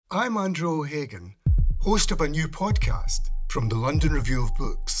I'm Andrew O'Hagan, host of a new podcast from the London Review of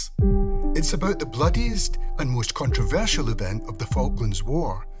Books. It's about the bloodiest and most controversial event of the Falklands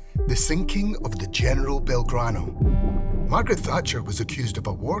War, the sinking of the General Belgrano. Margaret Thatcher was accused of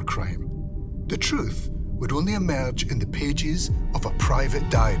a war crime. The truth would only emerge in the pages of a private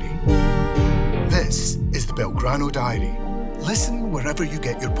diary. This is the Belgrano Diary. Listen wherever you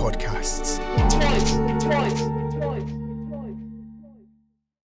get your podcasts. Twice.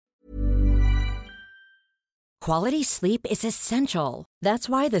 Quality sleep is essential. That's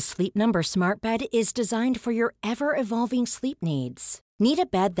why the Sleep Number Smart Bed is designed for your ever-evolving sleep needs. Need a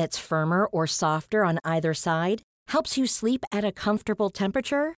bed that's firmer or softer on either side? Helps you sleep at a comfortable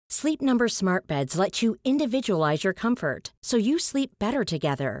temperature? Sleep Number Smart Beds let you individualize your comfort, so you sleep better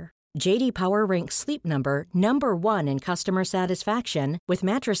together. J.D. Power ranks Sleep Number number 1 in customer satisfaction with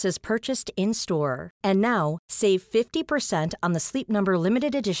mattresses purchased in-store. And now, save 50% on the Sleep Number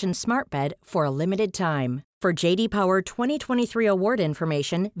Limited Edition Smart Bed for a limited time. For J.D. Power 2023 award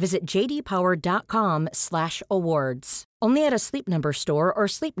information, visit jdpower.com/awards. Only at a Sleep Number store or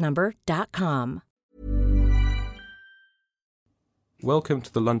sleepnumber.com. Welcome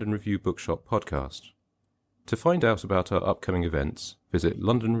to the London Review Bookshop podcast. To find out about our upcoming events, visit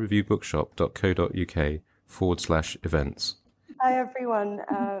londonreviewbookshop.co.uk/events. Hi everyone,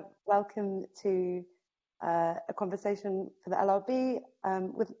 welcome to a conversation for the LRB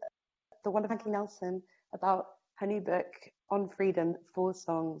with the wonderful Maggie Nelson about her new book on freedom, 4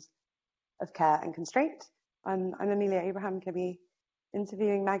 songs of care and constraint. I'm Amelia Abraham, going to be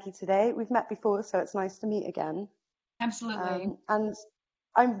interviewing Maggie today. We've met before, so it's nice to meet again. Absolutely. And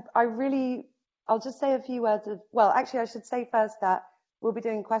I'll just say a few words of, well, actually I should say first that we'll be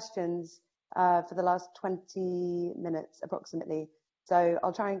doing questions for the last 20 minutes approximately. So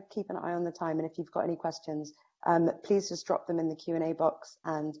I'll try and keep an eye on the time. And if you've got any questions, please just drop them in the Q&A box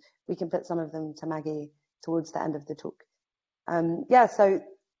and we can put some of them to Maggie towards the end of the talk. So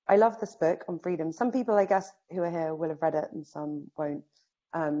I love this book on freedom. Some people, I guess, who are here will have read it and some won't.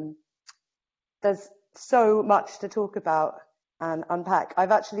 There's so much to talk about and unpack.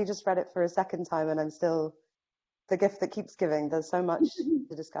 I've actually just read it for a second time and I'm still the gift that keeps giving. There's so much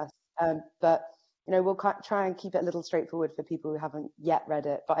to discuss. But we'll try and keep it a little straightforward for people who haven't yet read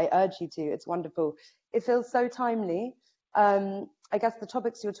it. But I urge you to. It's wonderful. It feels so timely. I guess the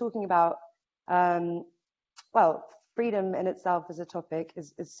topics you're talking about, freedom in itself as a topic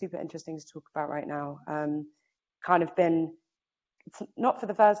is super interesting to talk about right now. It's not for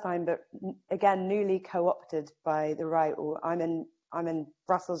the first time, but again, newly co-opted by the right. Or I'm in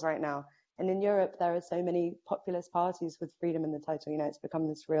Brussels right now. And in Europe, there are so many populist parties with freedom in the title. It's become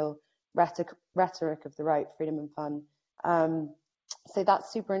this real rhetoric of the right, freedom and fun. So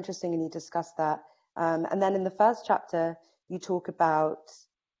that's super interesting, and you discuss that. And then in the first chapter, you talk about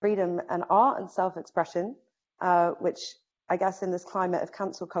freedom and art and self-expression, which I guess in this climate of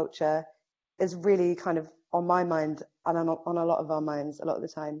cancel culture is really kind of on my mind and on a lot of our minds a lot of the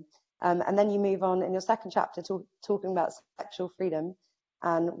time. And then you move on in your second chapter talking about sexual freedom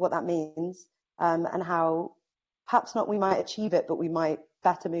and what that means, and how perhaps not we might achieve it, but we might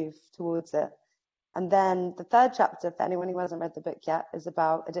better move towards it. And then the third chapter, for anyone who hasn't read the book yet, is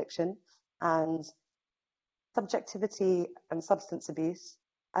about addiction and subjectivity and substance abuse.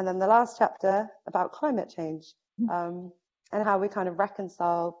 And then the last chapter about climate change, and how we kind of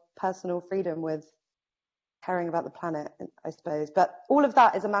reconcile personal freedom with caring about the planet, I suppose. But all of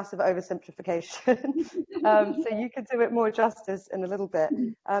that is a massive oversimplification. So you could do it more justice in a little bit.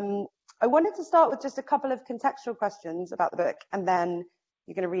 I wanted to start with just a couple of contextual questions about the book, and then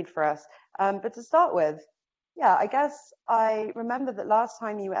you're going to read for us. But to start with, I guess I remember that last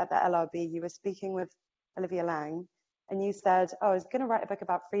time you were at the LRB, you were speaking with Olivia Laing, and you said, I was going to write a book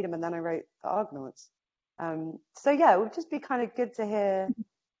about freedom, and then I wrote The Argonauts. It would just be kind of good to hear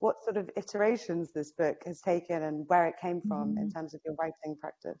what sort of iterations this book has taken and where it came from in terms of your writing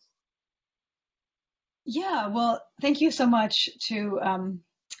practice. Yeah, well, thank you so much to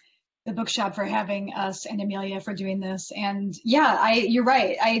the bookshop for having us and Amelia for doing this. And you're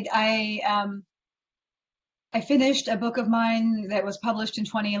right. I finished a book of mine that was published in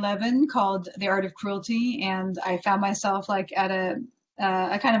 2011 called The Art of Cruelty, and I found myself at a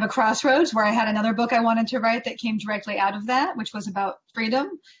kind of a crossroads where I had another book I wanted to write that came directly out of that, which was about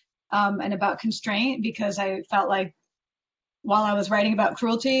freedom and about constraint, because I felt like while I was writing about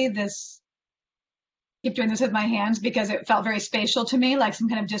cruelty, keep doing this with my hands because it felt very spatial to me, like some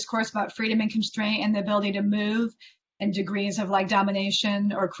kind of discourse about freedom and constraint and the ability to move and degrees of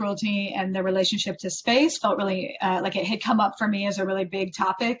domination or cruelty and the relationship to space felt really like it had come up for me as a really big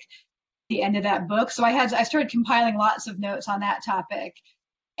topic at the end of that book. So I started compiling lots of notes on that topic.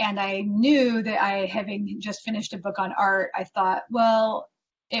 And I knew that having just finished a book on art, I thought, well,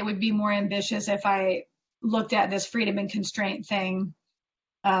 it would be more ambitious if I looked at this freedom and constraint thing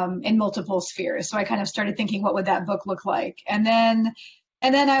in multiple spheres. So I kind of started thinking, what would that book look like? And then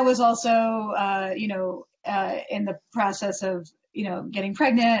I was also, in the process of, getting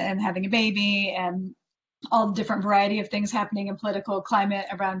pregnant and having a baby and all the different variety of things happening in political climate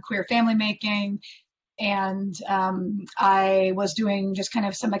around queer family making. And I was doing just kind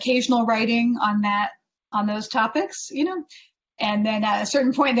of some occasional writing on those topics, and then at a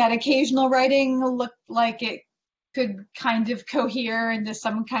certain point, that occasional writing looked like it could kind of cohere into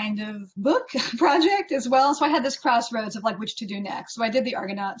some kind of book project as well. So I had this crossroads of like which to do next. So I did the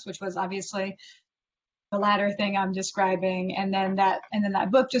Argonauts, which was obviously the latter thing I'm describing, and then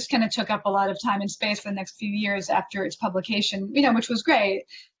that book just kind of took up a lot of time and space for the next few years after its publication, which was great.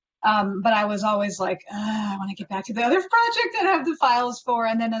 But I was always like, I want to get back to the other project that I have the files for.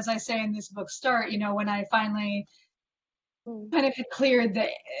 And then, as I say in this book, Start, when I finally kind of had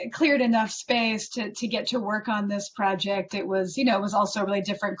cleared enough space to get to work on this project, it was also a really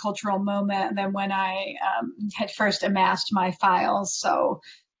different cultural moment than when I had first amassed my files. So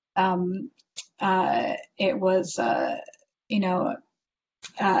it was,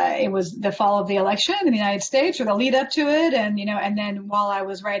 it was the fall of the election in the United States, or the lead up to it, and then while I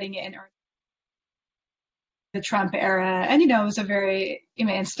was writing it in the Trump era, and it was a very,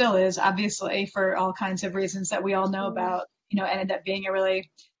 and still is, obviously, for all kinds of reasons that we all know about, ended up being a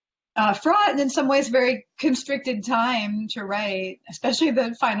really fraught and in some ways very constricted time to write, especially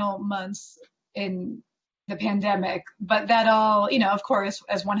the final months in the pandemic. But that all, of course,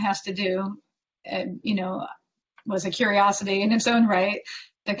 as one has to do, was a curiosity in its own right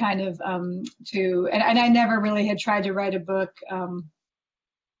to kind of and I never really had tried to write a book. I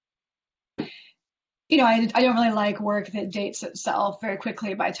don't really like work that dates itself very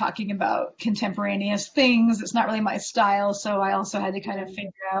quickly by talking about contemporaneous things. It's not really my style. So I also had to kind of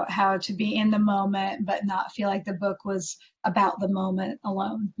figure out how to be in the moment, but not feel like the book was about the moment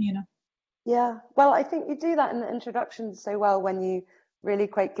alone, Yeah, well, I think you do that in the introduction so well when you really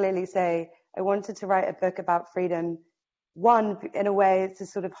quite clearly say, I wanted to write a book about freedom, one, in a way to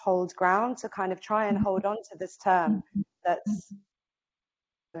sort of hold ground, to kind of try and hold on to this term that's,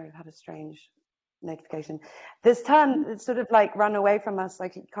 sorry, I had a strange notification. This term that's sort of like run away from us,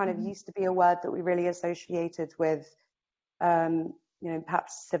 like it kind of used to be a word that we really associated with,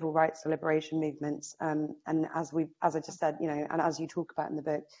 perhaps civil rights or liberation movements. And as I just said, and as you talk about in the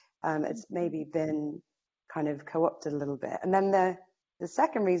book, it's maybe been kind of co-opted a little bit. And then the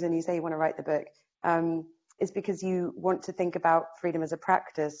second reason you say you want to write the book is because you want to think about freedom as a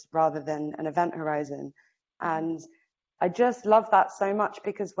practice rather than an event horizon. And I just love that so much,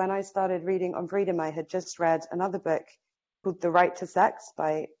 because when I started reading on freedom, I had just read another book called The Right to Sex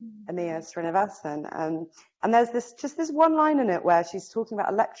by Amia Srinivasan. And there's this one line in it where she's talking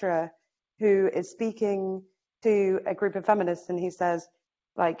about a lecturer who is speaking to a group of feminists, and he says,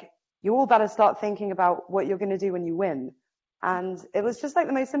 like, you all better start thinking about what you're going to do when you win. And it was just like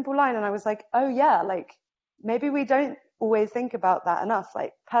the most simple line. And I was like, oh yeah, like maybe we don't always think about that enough.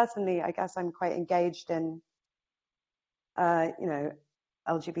 Like personally, I guess I'm quite engaged in,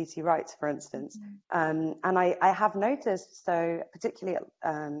 LGBT rights, for instance. And I have noticed, so particularly at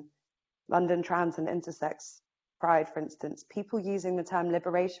London Trans and Intersex Pride, for instance, people using the term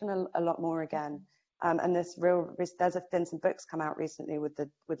liberation a lot more again. And there's been some books come out recently with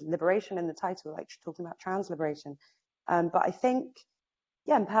liberation in the title, like talking about trans liberation. But I think,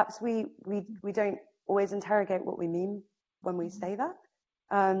 and perhaps we don't always interrogate what we mean when we say that.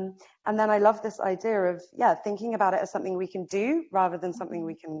 And then I love this idea of, thinking about it as something we can do rather than something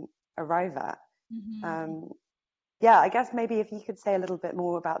we can arrive at. I guess maybe if you could say a little bit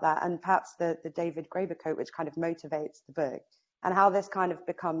more about that, and perhaps the David Graeber quote, which kind of motivates the book, and how this kind of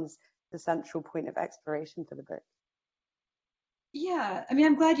becomes the central point of exploration for the book. Yeah, I mean,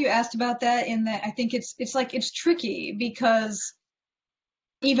 I'm glad you asked about that, in that I think it's tricky, because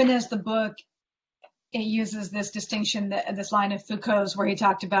even as the book, it uses this distinction, this line of Foucault's where he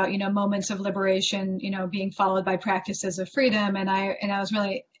talked about, moments of liberation, being followed by practices of freedom. And I was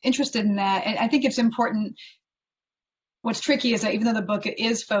really interested in that. And I think it's important. What's tricky is that even though the book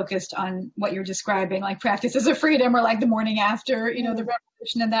is focused on what you're describing, like practices of freedom or like the morning after, the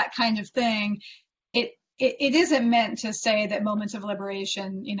revolution and that kind of thing, it isn't meant to say that moments of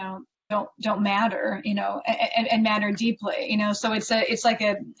liberation, don't matter, and matter deeply, so it's like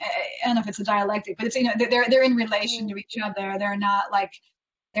I don't know if it's a dialectic, but it's, they're in relation to each other. They're not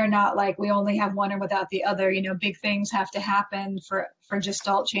like we only have one or without the other. Big things have to happen for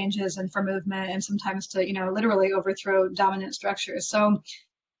gestalt changes and for movement, and sometimes to, literally overthrow dominant structures. So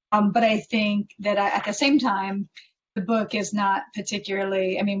But I think that at the same time, the book is not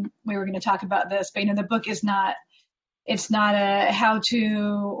particularly, I mean, we were going to talk about this, but, the book is not, it's not a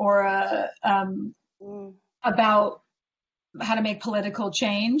how-to or about how to make political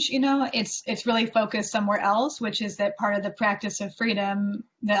change. It's really focused somewhere else, which is that part of the practice of freedom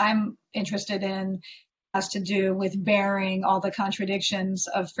that I'm interested in has to do with bearing all the contradictions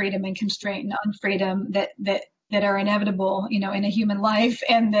of freedom and constraint and unfreedom that are inevitable, in a human life,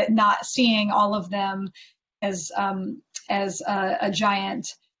 and that not seeing all of them as a giant,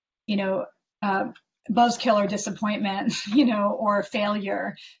 buzzkill or disappointment, or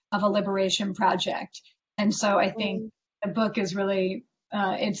failure of a liberation project. And so I think the book is really,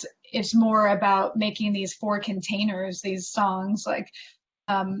 it's more about making these 4 containers, these songs, like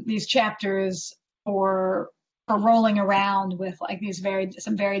these chapters for rolling around with like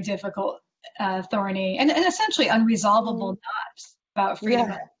some very difficult, thorny and essentially unresolvable knots about freedom.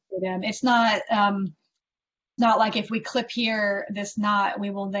 Yeah. Freedom. It's not like if we clip here this knot, we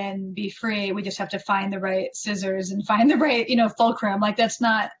will then be free. We just have to find the right scissors and find the right, fulcrum. Like that's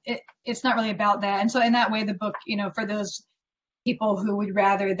not it. It's not really about that. And so in that way, the book, for those people who would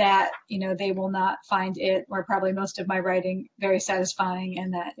rather that, they will not find it, or probably most of my writing, very satisfying,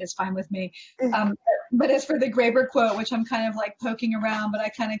 and that is fine with me. But as for the Graeber quote, which I'm kind of like poking around, but I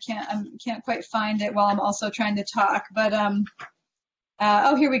kind of can't quite find it while I'm also trying to talk. But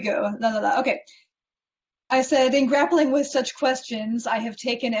here we go. Okay. I said, in grappling with such questions, I have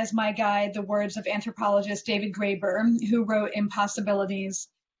taken as my guide the words of anthropologist David Graeber, who wrote Impossibilities.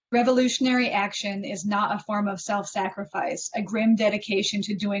 Revolutionary action is not a form of self-sacrifice, a grim dedication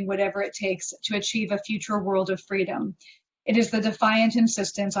to doing whatever it takes to achieve a future world of freedom. It is the defiant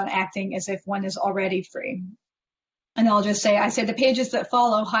insistence on acting as if one is already free. And I'll just say, I say the pages that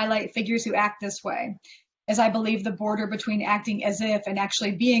follow highlight figures who act this way, as I believe the border between acting as if and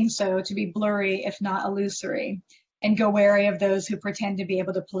actually being so to be blurry, if not illusory, and go wary of those who pretend to be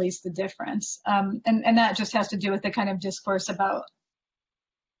able to police the difference. And that just has to do with the kind of discourse about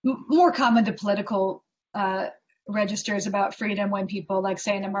more common to political registers about freedom, when people, like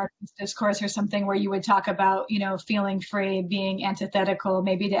say in a Marxist discourse or something, where you would talk about, feeling free being antithetical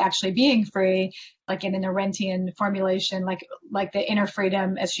maybe to actually being free, like in an Arendtian formulation, like the inner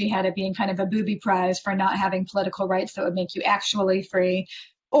freedom, as she had it, being kind of a booby prize for not having political rights that would make you actually free.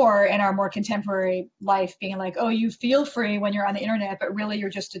 Or in our more contemporary life, being like, oh, you feel free when you're on the internet, but really you're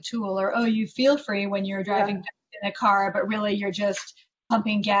just a tool. Or, oh, you feel free when you're driving in a car, but really you're just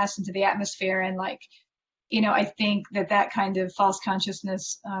pumping gas into the atmosphere. And I think that kind of false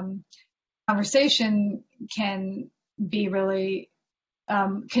consciousness conversation can be really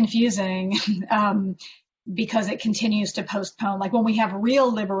confusing because it continues to postpone. Like when we have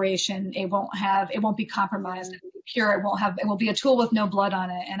real liberation, it won't be compromised. It will be pure. It will be a tool with no blood on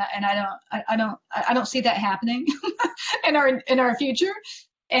it. And I don't see that happening in our future.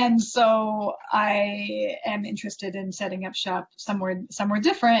 And so I am interested in setting up shop somewhere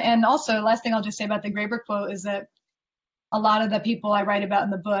different. And also, last thing I'll just say about the Graeber quote is that a lot of the people I write about in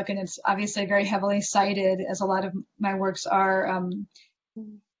the book, and it's obviously very heavily cited, as a lot of my works are,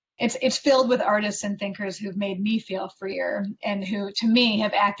 it's filled with artists and thinkers who've made me feel freer, and who, to me,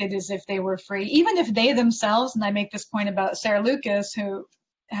 have acted as if they were free, even if they themselves, and I make this point about Sarah Lucas, who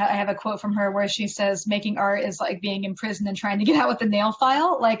I have a quote from her where she says, making art is like being in prison and trying to get out with a nail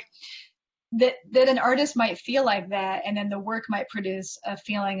file. Like that an artist might feel like that, and then the work might produce a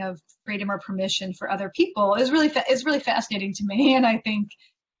feeling of freedom or permission for other people is really fascinating to me. And I think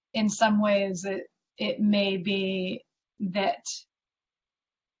in some ways it may be that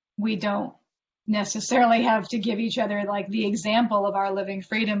we don't necessarily have to give each other like the example of our living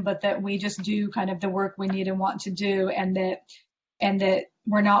freedom, but that we just do kind of the work we need and want to do, and that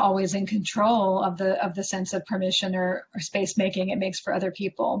we're not always in control of the sense of permission or space making it makes for other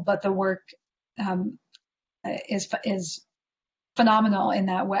people, but the work is phenomenal in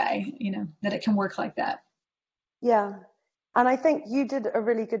that way, that it can work like that. Yeah. And I think you did a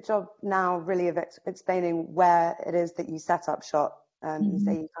really good job now really of explaining where it is that you set up shop. You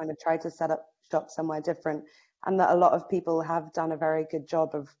say you kind of tried to set up shop somewhere different, and that a lot of people have done a very good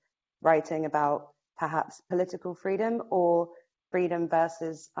job of writing about perhaps political freedom or freedom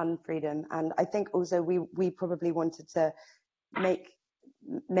versus unfreedom. And I think also we probably wanted to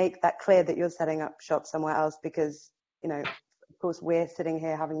make that clear that you're setting up shop somewhere else, because, of course, we're sitting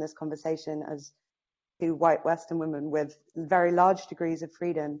here having this conversation as two white Western women with very large degrees of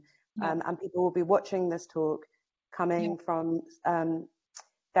freedom. And people will be watching this talk coming from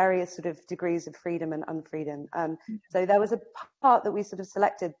various sort of degrees of freedom and unfreedom. So there was a part that we sort of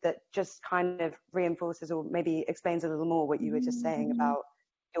selected that just kind of reinforces or maybe explains a little more what you were just saying about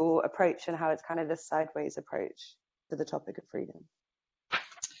your approach and how it's kind of this sideways approach to the topic of freedom.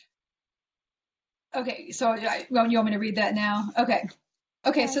 Okay, so well, you want me to read that now? Okay.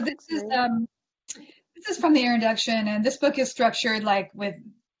 Okay, so this is from the introduction, and this book is structured like with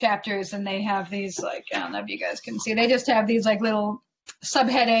chapters, and they have these like, I don't know if you guys can see, they just have these like little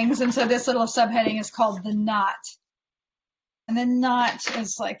subheadings, and so this little subheading is called The Knot. And the knot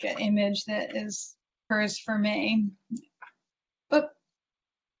is like an image that is hers for me. Oh,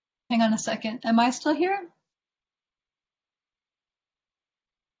 hang on a second. Am I still here?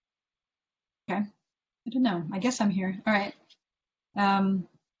 Okay. I don't know. I guess I'm here. All right. All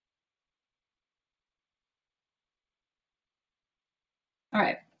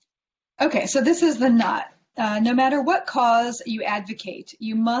right. Okay, so this is the knot. No matter what cause you advocate,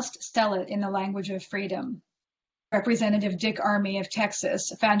 you must sell it in the language of freedom. Representative Dick Armey of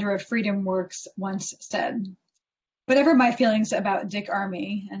Texas, founder of Freedom Works, once said. Whatever my feelings about Dick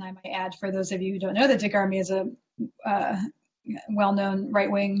Armey, and I might add for those of you who don't know that Dick Armey is a well-known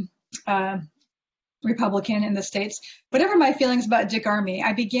right-wing Republican in the States, whatever my feelings about Dick Armey,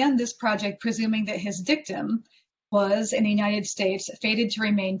 I began this project presuming that his dictum was, in the United States, fated to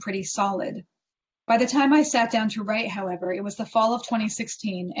remain pretty solid. By the time I sat down to write, however, it was the fall of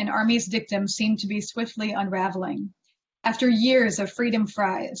 2016, and Armey's dictum seemed to be swiftly unraveling. After years of freedom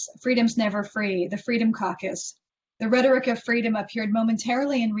fries, Freedom's Never Free, the Freedom Caucus, the rhetoric of freedom appeared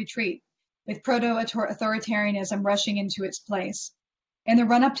momentarily in retreat, with proto-authoritarianism rushing into its place. In the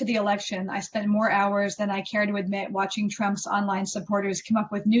run-up to the election, I spent more hours than I care to admit watching Trump's online supporters come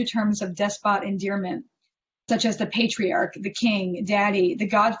up with new terms of despot endearment, such as the patriarch, the king, daddy, the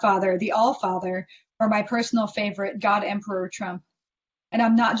godfather, the all-father, or my personal favorite, God Emperor Trump. And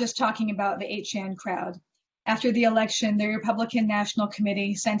I'm not just talking about the 8chan crowd. After the election, the Republican National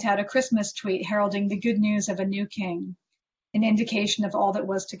Committee sent out a Christmas tweet heralding the good news of a new king, an indication of all that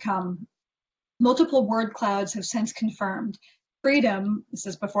was to come. Multiple word clouds have since confirmed. Freedom, this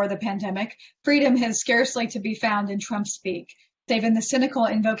is before the pandemic, freedom has scarcely to be found in Trump speak, save in the cynical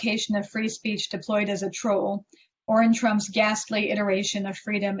invocation of free speech deployed as a troll, or in Trump's ghastly iteration of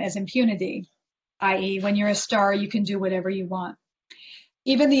freedom as impunity, i.e., when you're a star, you can do whatever you want.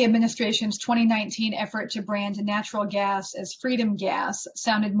 Even the administration's 2019 effort to brand natural gas as freedom gas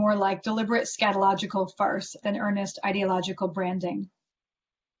sounded more like deliberate scatological farce than earnest ideological branding.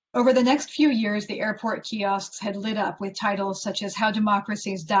 Over the next few years, the airport kiosks had lit up with titles such as How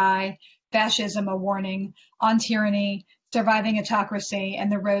Democracies Die, Fascism a Warning, On Tyranny, Surviving Autocracy,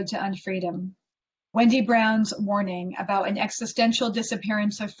 and The Road to Unfreedom. Wendy Brown's warning about an existential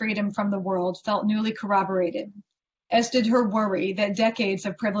disappearance of freedom from the world felt newly corroborated, as did her worry that decades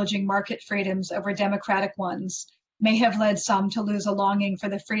of privileging market freedoms over democratic ones may have led some to lose a longing for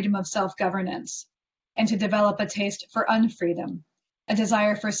the freedom of self-governance, and to develop a taste for unfreedom, a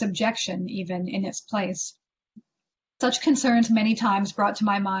desire for subjection even in its place. Such concerns many times brought to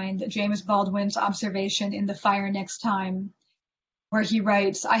my mind James Baldwin's observation in The Fire Next Time, where he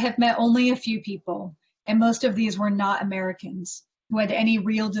writes, I have met only a few people, and most of these were not Americans, who had any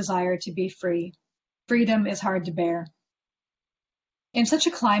real desire to be free. Freedom is hard to bear. In such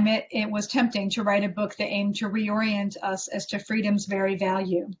a climate, it was tempting to write a book that aimed to reorient us as to freedom's very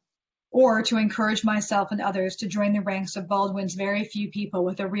value, or to encourage myself and others to join the ranks of Baldwin's very few people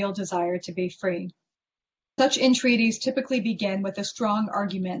with a real desire to be free. Such entreaties typically begin with a strong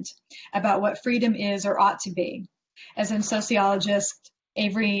argument about what freedom is or ought to be, as in sociologist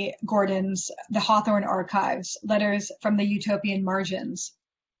Avery Gordon's The Hawthorne Archives, Letters from the Utopian Margins,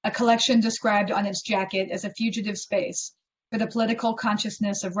 a collection described on its jacket as a fugitive space for the political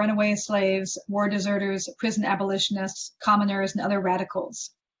consciousness of runaway slaves, war deserters, prison abolitionists, commoners, and other radicals.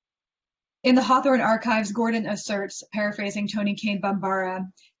 In the Hawthorne Archives, Gordon asserts, paraphrasing Tony Cain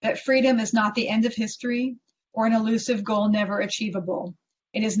Bambara, that freedom is not the end of history or an elusive goal never achievable.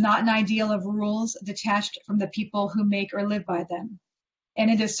 It is not an ideal of rules detached from the people who make or live by them. And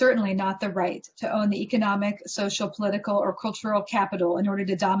it is certainly not the right to own the economic, social, political, or cultural capital in order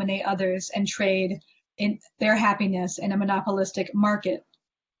to dominate others and trade in their happiness in a monopolistic market.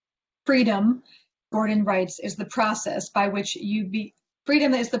 Freedom, Gordon writes, is the process by which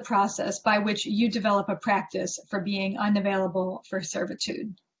freedom is the process by which you develop a practice for being unavailable for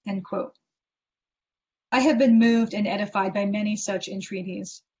servitude, end quote. I have been moved and edified by many such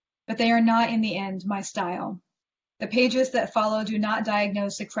entreaties, but they are not in the end my style. The pages that follow do not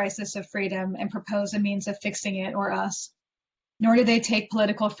diagnose a crisis of freedom and propose a means of fixing it or us, nor do they take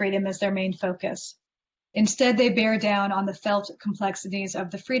political freedom as their main focus. Instead, they bear down on the felt complexities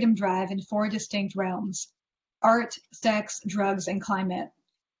of the freedom drive in 4 distinct realms: art, sex, drugs, and climate,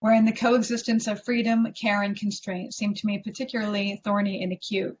 wherein the coexistence of freedom, care, and constraint seem to me particularly thorny and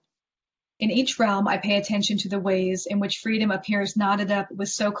acute. In each realm, I pay attention to the ways in which freedom appears knotted up with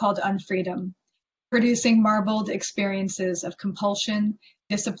so-called unfreedom, producing marbled experiences of compulsion,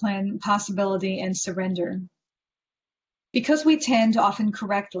 discipline, possibility, and surrender. Because we tend, often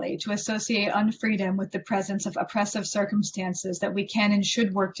correctly, to associate unfreedom with the presence of oppressive circumstances that we can and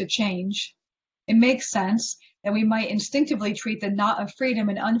should work to change, it makes sense that we might instinctively treat the knot of freedom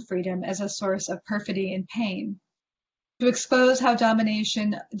and unfreedom as a source of perfidy and pain. To expose how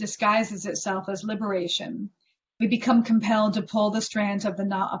domination disguises itself as liberation, we become compelled to pull the strands of the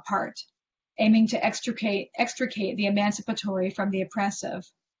knot apart, aiming to extricate the emancipatory from the oppressive.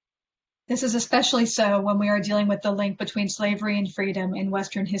 This is especially so when we are dealing with the link between slavery and freedom in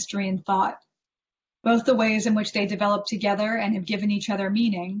Western history and thought, both the ways in which they develop together and have given each other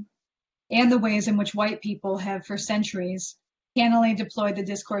meaning, and the ways in which white people have for centuries cannily deployed the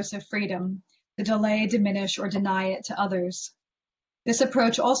discourse of freedom to delay, diminish, or deny it to others. This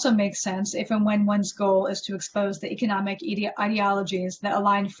approach also makes sense if and when one's goal is to expose the economic ideologies that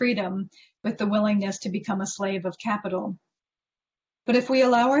align freedom with the willingness to become a slave of capital. But if we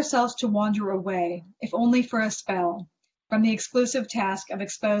allow ourselves to wander away, if only for a spell, from the exclusive task of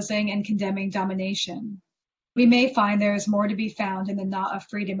exposing and condemning domination, we may find there is more to be found in the knot of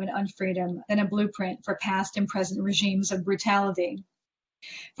freedom and unfreedom than a blueprint for past and present regimes of brutality.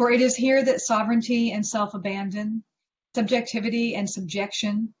 For it is here that sovereignty and self-abandon, subjectivity and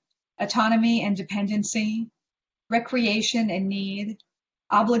subjection, autonomy and dependency, recreation and need,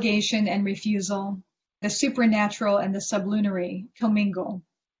 obligation and refusal, the supernatural and the sublunary commingle,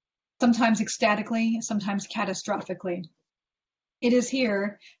 sometimes ecstatically, sometimes catastrophically. It is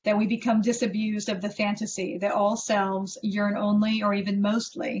here that we become disabused of the fantasy that all selves yearn only or even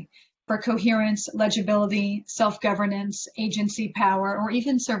mostly for coherence, legibility, self-governance, agency, power, or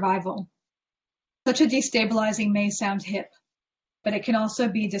even survival. Such a destabilizing may sound hip, but it can also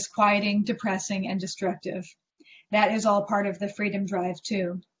be disquieting, depressing, and destructive. That is all part of the freedom drive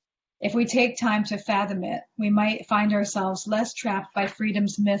too. If we take time to fathom it, we might find ourselves less trapped by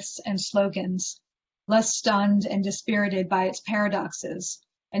freedom's myths and slogans, less stunned and dispirited by its paradoxes,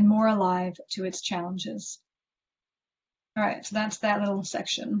 and more alive to its challenges. All right, so that's that little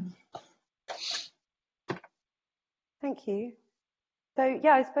section. Thank you. So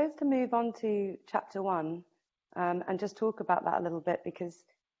yeah, I suppose to move on to chapter 1 and just talk about that a little bit, because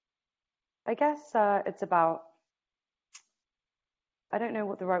I guess it's about, I don't know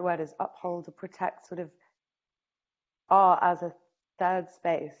what the right word is, uphold or protect sort of art as a third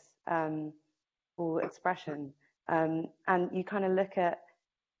space or expression. And you kind of look at,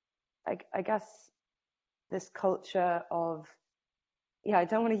 I guess, this culture of, yeah, I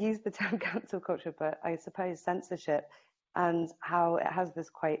don't want to use the term cancel culture, but I suppose censorship, and how it has this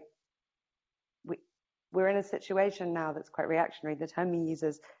quite, we're in a situation now that's quite reactionary. The term he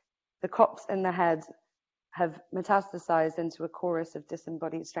uses, the cops in the head have metastasized into a chorus of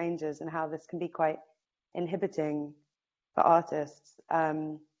disembodied strangers, and how this can be quite inhibiting for artists.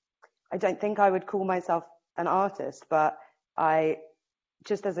 I don't think I would call myself an artist, but I,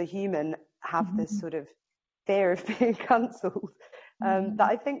 just as a human, have this sort of fear of being cancelled that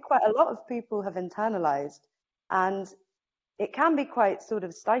I think quite a lot of people have internalized, and it can be quite sort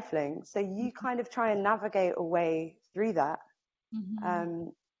of stifling. So you kind of try and navigate a way through that.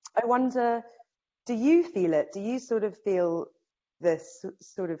 I wonder, do you feel it? Do you sort of feel this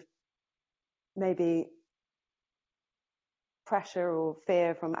sort of maybe pressure or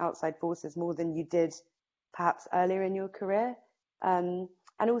fear from outside forces more than you did perhaps earlier in your career? And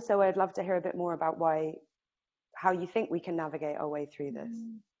also I'd love to hear a bit more about how you think we can navigate our way through this.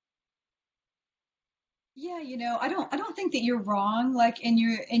 Yeah, I don't think that you're wrong, like in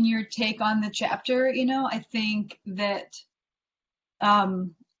your take on the chapter. I think that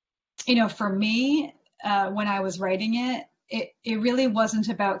for me, when I was writing it really wasn't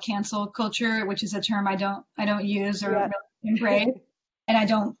about cancel culture, which is a term I don't use or really embrace, and I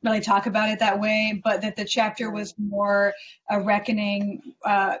don't really talk about it that way, but that the chapter was more a reckoning,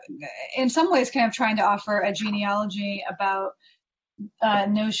 in some ways kind of trying to offer a genealogy about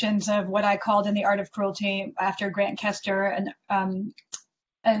notions of what I called in The Art of Cruelty after Grant Kester,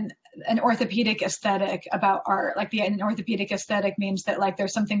 an orthopedic aesthetic about art. Like an orthopedic aesthetic means that like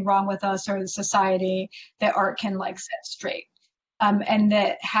there's something wrong with us or the society that art can like set straight. And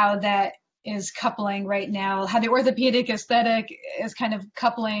that how that is coupling right now, how the orthopedic aesthetic is kind of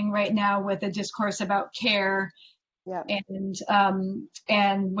coupling right now with a discourse about care. Yeah.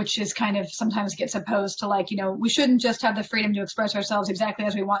 And which is kind of sometimes gets opposed to like, we shouldn't just have the freedom to express ourselves exactly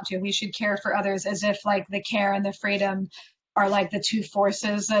as we want to. We should care for others, as if like the care and the freedom are like the two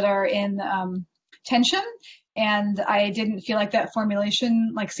forces that are in tension. And I didn't feel like that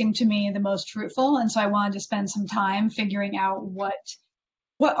formulation like seemed to me the most fruitful. And so I wanted to spend some time figuring out what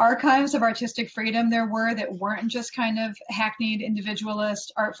archives of artistic freedom there were that weren't just kind of hackneyed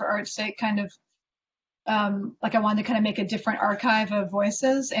individualist art for art's sake kind of like I wanted to kind of make a different archive of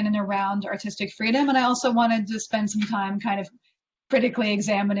voices in and around artistic freedom. And I also wanted to spend some time kind of critically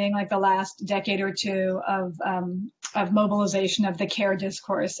examining like the last decade or two of mobilization of the care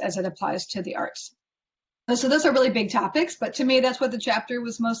discourse as it applies to the arts. So those are really big topics, but to me, that's what the chapter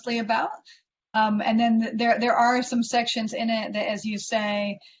was mostly about. And then there are some sections in it that, as you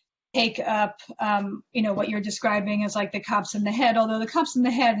say, take up, what you're describing as like the cops in the head, although the cops in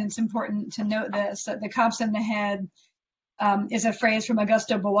the head, and it's important to note this, that the cops in the head is a phrase from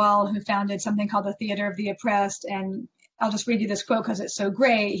Augusto Boal, who founded something called the Theater of the Oppressed. And I'll just read you this quote because it's so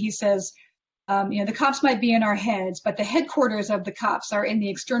great. He says, the cops might be in our heads, but the headquarters of the cops are in the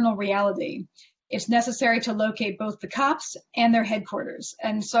external reality. It's necessary to locate both the cops and their headquarters.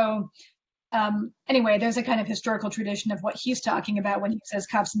 And so anyway, there's a kind of historical tradition of what he's talking about when he says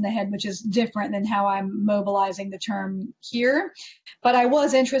cops in the head, which is different than how I'm mobilizing the term here. But I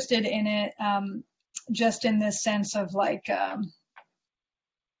was interested in it just in this sense of like,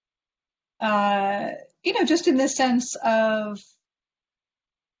 just in this sense of,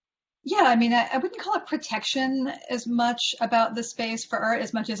 yeah, I mean, I wouldn't call it protection as much about the space for art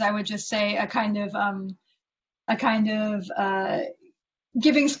as much as I would just say a kind of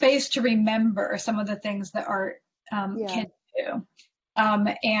giving space to remember some of the things that art can do.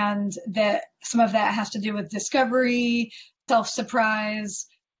 And that some of that has to do with discovery, self-surprise,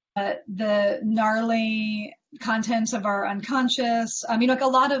 the gnarly contents of our unconscious. I mean, like a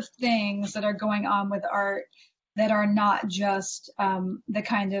lot of things that are going on with art that are not just the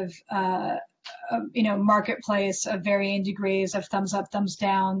kind of, marketplace of varying degrees of thumbs up, thumbs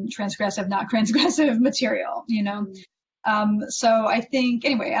down, transgressive, not transgressive material, So I think,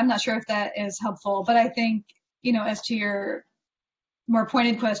 anyway, I'm not sure if that is helpful, but I think, as to your more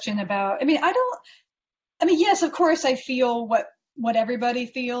pointed question about, yes, of course I feel what everybody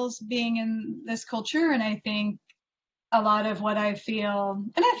feels being in this culture. And I think a lot of what I feel,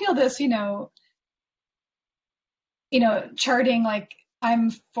 and I feel this, charting, like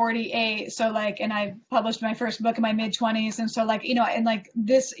I'm 48, so like, and I published my first book in my mid-20s, and so like, and like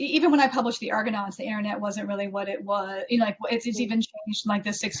this, even when I published the Argonauts, the internet wasn't really what it was, it's even changed in like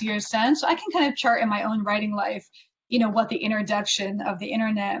the 6 years since. So I can kind of chart in my own writing life, what the introduction of the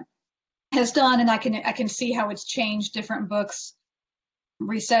internet has done, and I can see how it's changed different books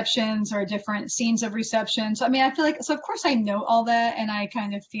receptions or different scenes of reception. So I mean, I feel like, so of course I know all that and I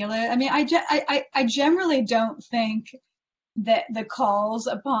kind of feel it. I mean, I generally don't think that the calls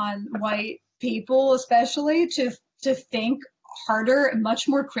upon white people, especially to think harder and much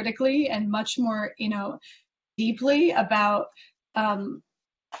more critically and much more, deeply about, the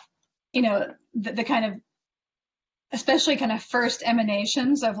kind of, especially kind of first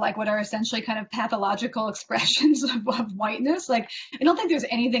emanations of like what are essentially kind of pathological expressions of whiteness. Like, I don't think there's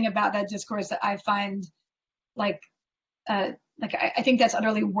anything about that discourse that I find I think that's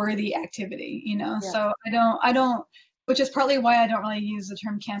utterly worthy activity, Yeah. So I don't, which is partly why I don't really use the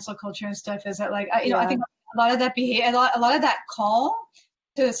term cancel culture and stuff, is that like, I think a lot of that a lot of that call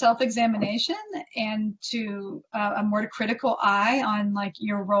to self-examination and to a more critical eye on like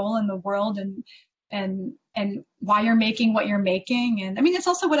your role in the world and why you're making what you're making. And I mean, it's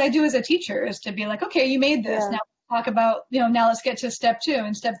also what I do as a teacher, is to be like, okay, you made this, now talk about, now let's get to step 2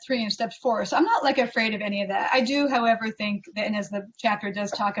 and step 3 and step 4. So I'm not like afraid of any of that. I do, however, think that, and as the chapter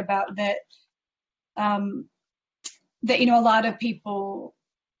does talk about that, a lot of people,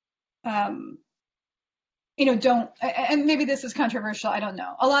 don't, and maybe this is controversial, I don't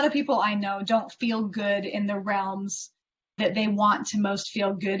know. A lot of people I know don't feel good in the realms that they want to most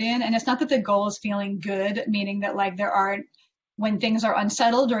feel good in. And it's not that the goal is feeling good, meaning that like there aren't, when things are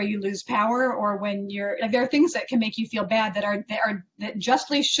unsettled or you lose power, or when you're like, there are things that can make you feel bad that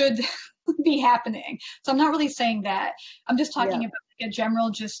justly should be happening. So I'm not really saying that. I'm just talking about like a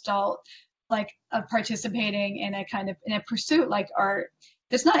general gestalt, like of participating in a kind of, in a pursuit like art.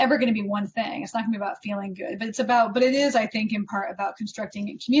 It's not ever going to be one thing. It's not going to be about feeling good, but it is, I think, in part about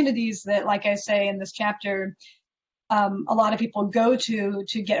constructing communities that, like I say in this chapter, a lot of people go to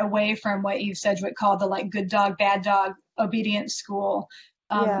get away from what Eve Sedgwick called the like good dog, bad dog, obedience school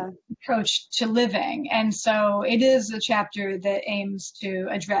approach to living. And so it is a chapter that aims to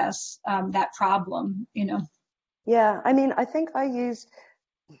address that problem, Yeah, I mean, I think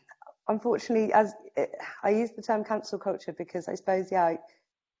unfortunately, I use the term cancel culture because I suppose,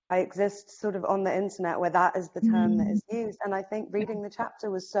 I exist sort of on the internet where that is the term that is used. And I think reading the chapter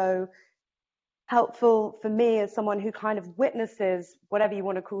was so helpful for me as someone who kind of witnesses whatever you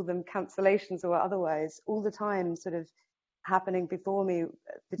want to call them, cancellations or otherwise, all the time sort of happening before me,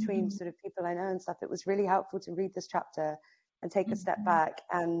 between sort of people I know and stuff. It was really helpful to read this chapter and take a step back.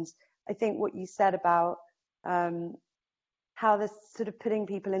 And I think what you said about how this sort of putting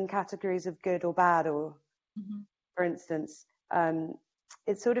people in categories of good or bad, or for instance,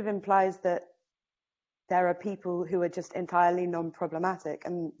 it sort of implies that there are people who are just entirely non-problematic,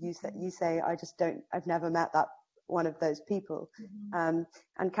 and you say I've never met that one of those people, and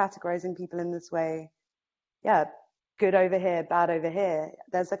categorizing people in this way, good over here, bad over here.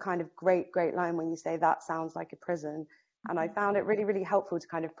 There's a kind of great line when you say that sounds like a prison, and I found it really, really helpful to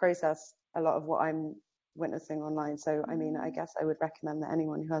kind of process a lot of what I'm witnessing online. So I mean, I guess I would recommend that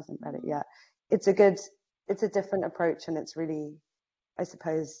anyone who hasn't read it yet, it's a different approach, and it's really, I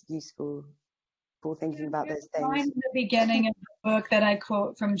suppose, useful for thinking about those things. In the beginning of the book that I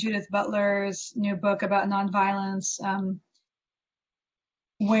quote from Judith Butler's new book about nonviolence,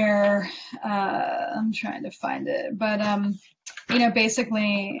 where I'm trying to find it, but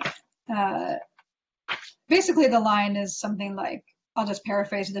basically the line is something like, I'll just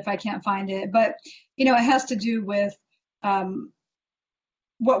paraphrase it if I can't find it, but it has to do with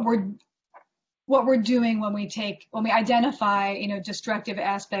what we're doing when we identify destructive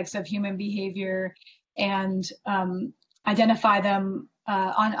aspects of human behavior and identify them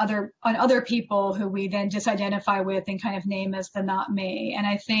on other people who we then disidentify with and kind of name as the not me. And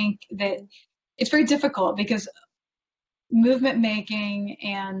I think that it's very difficult because movement making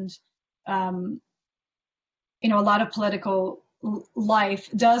and a lot of political life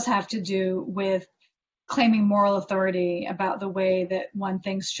does have to do with claiming moral authority about the way that one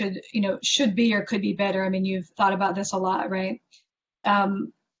thinks should be or could be better. I mean, you've thought about this a lot, right? But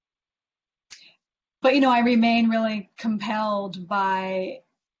I remain really compelled by,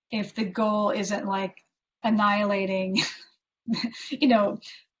 if the goal isn't like annihilating,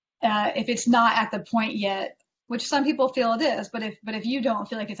 if it's not at the point yet, which some people feel it is, but if you don't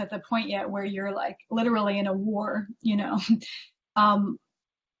feel like it's at the point yet where you're like literally in a war,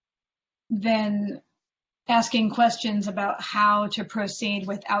 then asking questions about how to proceed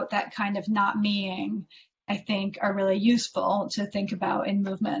without that kind of not meing, I think, are really useful to think about in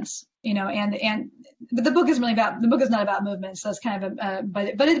movements. But the book is not about movements. So that's kind of but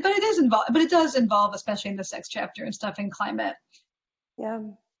it does involve, especially in the sex chapter and stuff, in climate. Yeah.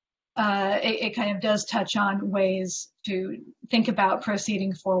 It kind of does touch on ways to think about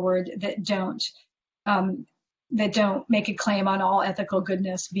proceeding forward that don't make a claim on all ethical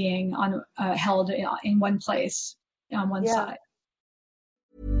goodness being held in one place, on one side.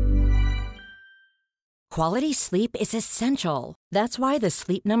 Quality sleep is essential. That's why the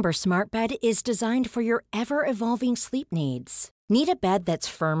Sleep Number Smart Bed is designed for your ever-evolving sleep needs. Need a bed that's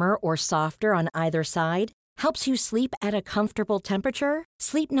firmer or softer on either side? Helps you sleep at a comfortable temperature?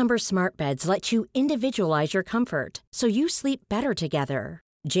 Sleep Number Smart Beds let you individualize your comfort, so you sleep better together.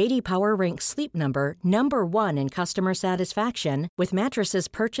 J.D. Power ranks Sleep Number number 1 in customer satisfaction with mattresses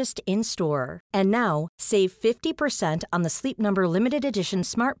purchased in-store. And now, save 50% on the Sleep Number Limited Edition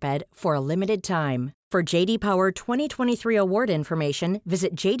Smart Bed for a limited time. For J.D. Power 2023 award information,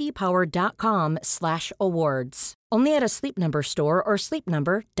 visit jdpower.com/awards. Only at a Sleep Number store or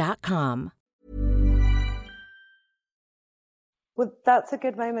sleepnumber.com. Well, that's a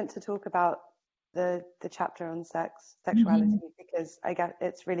good moment to talk about the chapter on sexuality, because I guess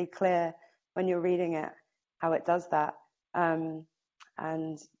it's really clear when you're reading it how it does that. And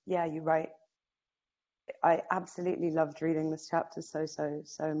yeah, you're right. I absolutely loved reading this chapter so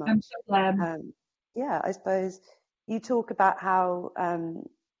much. I'm so glad. Yeah, I suppose you talk about how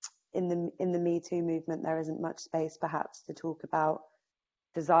in the Me Too movement there isn't much space perhaps to talk about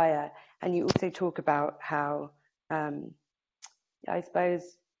desire, and you also talk about how I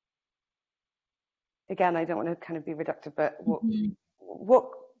suppose, again, I don't want to kind of be reductive, but what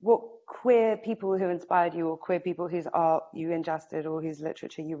queer people who inspired you, or queer people whose art you ingested, or whose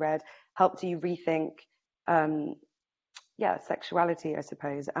literature you read, helped you rethink sexuality, I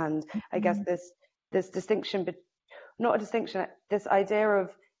suppose. And I guess this distinction, but not a distinction, this idea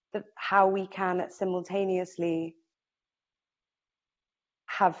of how we can simultaneously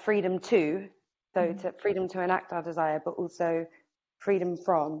have freedom to, freedom to enact our desire, but also freedom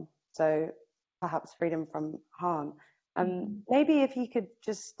from, so perhaps freedom from harm. Maybe if you could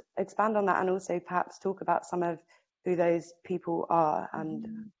just expand on that, and also perhaps talk about some of who those people are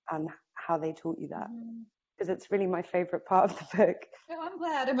and how they taught you that. because it's really my favorite part of the book. Oh, I'm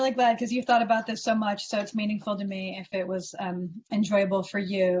glad. I'm really glad because you've thought about this so much, so it's meaningful to me if it was enjoyable for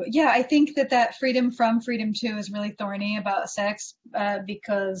you. Yeah, I think that freedom from freedom to is really thorny about sex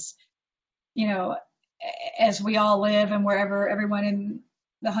because, you know, as we all live and wherever everyone in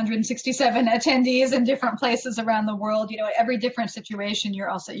the 167 attendees in different places around the world, you know, every different situation, you're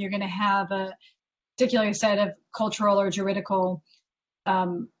going to have a particular set of cultural or juridical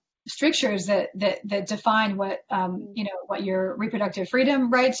strictures that define what you know, what your reproductive freedom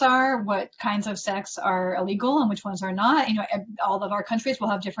rights are, what kinds of sex are illegal and which ones are not. You know, all of our countries will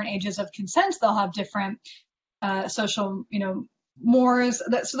have different ages of consent. They'll have different social, you know, mores.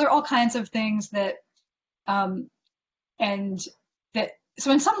 So there are all kinds of things that and that.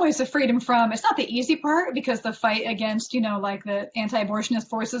 So in some ways, the freedom from, it's not the easy part because the fight against, you know, like the anti-abortionist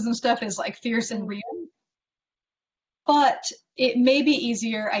forces and stuff is like fierce and real. But it may be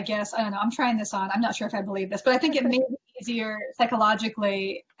easier, I guess. I don't know. I'm trying this on. I'm not sure if I believe this, but I think it may be easier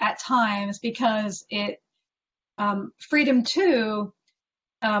psychologically at times because it, freedom to,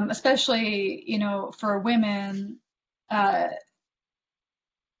 especially, you know, for women,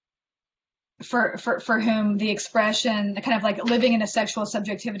 for whom the expression, the kind of like living in a sexual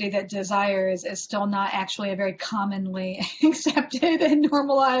subjectivity that desires is still not actually a very commonly accepted and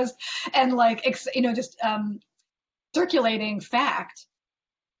normalized and like, you know, just circulating fact.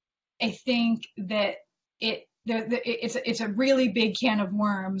 I think that it's a really big can of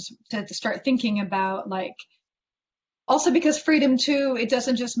worms to start thinking about, like, also because freedom too, it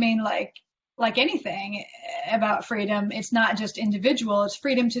doesn't just mean like anything about freedom. It's not just individual, it's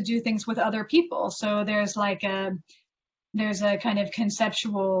freedom to do things with other people. So there's like there's a kind of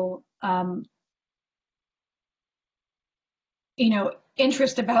conceptual, you know,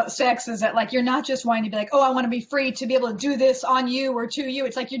 interest about sex is that like, you're not just wanting to be like, oh, I want to be free to be able to do this on you or to you.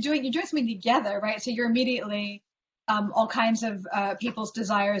 It's like you're doing something together, right? So you're immediately, all kinds of people's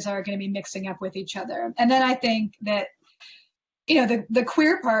desires are going to be mixing up with each other. And then I think that, you know, the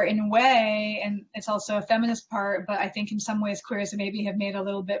queer part in a way, and it's also a feminist part, but I think in some ways queers maybe have made a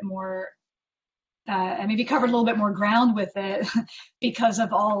little bit more, and maybe covered a little bit more ground with it because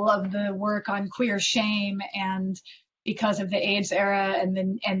of all of the work on queer shame and because of the AIDS era and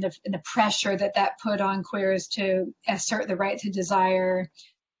the pressure that put on queers to assert the right to desire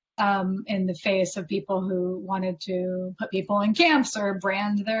in the face of people who wanted to put people in camps or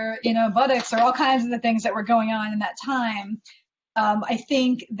brand their, you know, buttocks or all kinds of the things that were going on in that time. I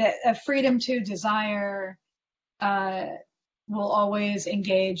think that a freedom to desire will always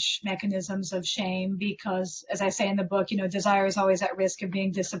engage mechanisms of shame because, as I say in the book, you know, desire is always at risk of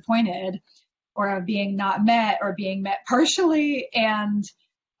being disappointed or of being not met or being met partially. And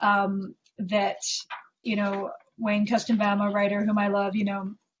that, you know, Wayne Koestenbaum, a writer whom I love, you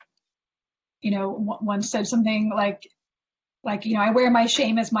know, once said something like, you know, I wear my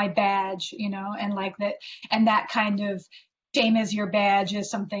shame as my badge, you know, and like that, and that kind of shame as your badge is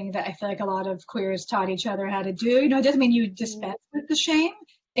something that I feel like a lot of queers taught each other how to do. You know, it doesn't mean you dispense with the shame.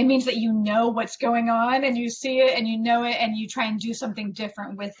 It means that you know what's going on and you see it and you know it and you try and do something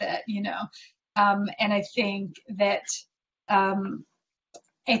different with it, you know. And I think that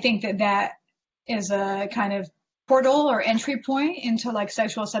that is a kind of portal or entry point into like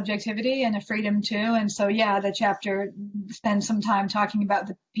sexual subjectivity and a freedom too. And so, yeah, the chapter spends some time talking about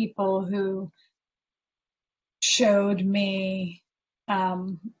the people who showed me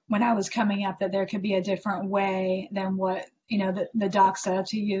when I was coming up that there could be a different way than what, you know, the doxa,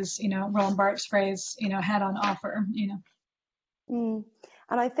 to use, you know, Roland Barthes' phrase, you know, had on offer, you know.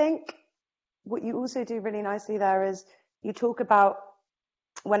 And I think what you also do really nicely there is you talk about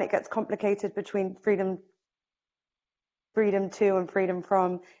when it gets complicated between freedom to and freedom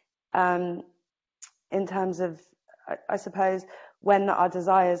from, in terms of, I suppose, when our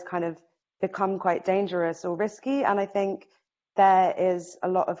desires kind of become quite dangerous or risky. And I think there is a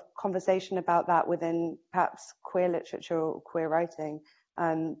lot of conversation about that within perhaps queer literature or queer writing.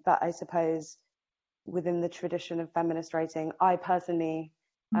 But I suppose within the tradition of feminist writing, I personally,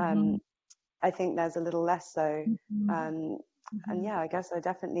 I think there's a little less so. And yeah, I guess I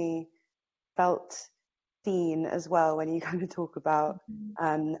definitely felt seen as well when you kind of talk about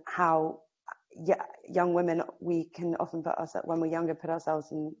how young women, we can often put ourselves, when we're younger, put ourselves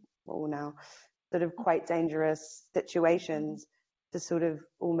in, well, now, sort of quite dangerous situations to sort of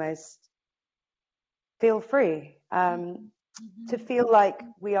almost feel free, to feel like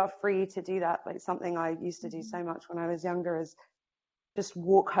we are free to do that. Like something I used to do so much when I was younger is just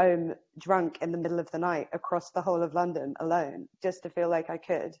walk home drunk in the middle of the night across the whole of London alone, just to feel like I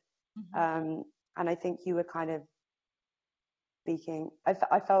could. And I think you were kind of speaking. I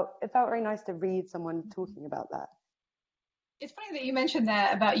felt it felt very nice to read someone talking about that. It's funny that you mentioned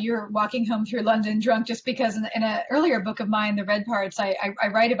that about your walking home through London drunk, just because in an earlier book of mine, The Red Parts, I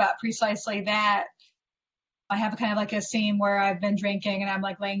write about precisely that. I have a kind of like a scene where I've been drinking and I'm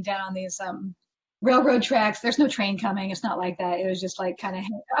like laying down on these railroad tracks. There's no train coming. It's not like that. It was just like kind of,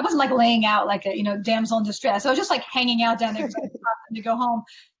 I wasn't like laying out like a, damsel in distress. I was just like hanging out down there to go home.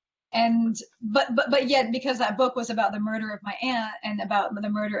 And, but yet, because that book was about the murder of my aunt and about the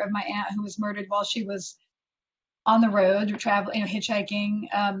murder of my aunt who was murdered while she was on the road, traveling, hitchhiking,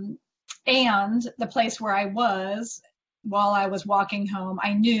 and the place where I was while I was walking home,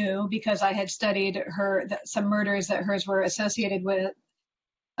 I knew because I had studied some murders that hers were associated with,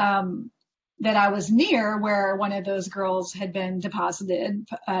 that I was near where one of those girls had been deposited.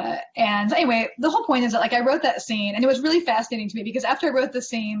 And anyway, the whole point is that like I wrote that scene, and it was really fascinating to me because after I wrote the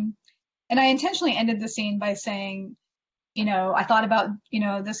scene, and I intentionally ended the scene by saying, I thought about,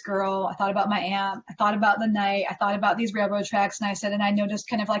 this girl, I thought about my aunt, I thought about the night, I thought about these railroad tracks, and I said, and I noticed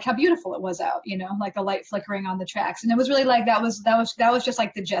kind of like how beautiful it was out, like the light flickering on the tracks. And it was really like, that was just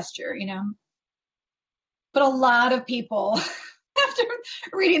like the gesture, But a lot of people, after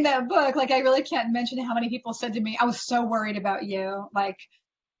reading that book, like I really can't mention how many people said to me, I was so worried about you. Like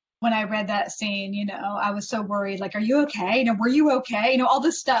when I read that scene, I was so worried, like, are you okay? Were you okay? All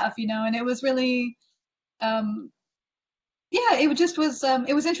this stuff, and it was really, yeah, it just was,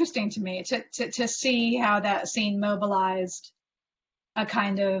 it was interesting to me to see how that scene mobilized a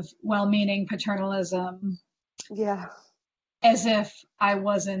kind of well-meaning paternalism. Yeah. As if I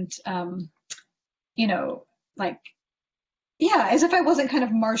wasn't, as if I wasn't kind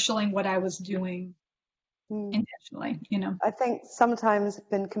of marshaling what I was doing intentionally, I think sometimes I've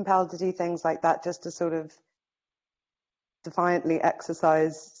been compelled to do things like that just to sort of defiantly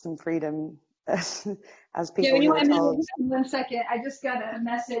exercise some freedom as people who are told. 1 second. I just got a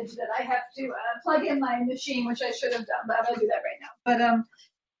message that I have to plug in my machine, which I should have done, but I'm going to do that right now. But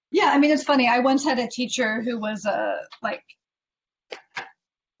yeah, it's funny. I once had a teacher who was like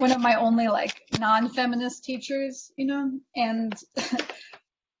one of my only like non-feminist teachers, and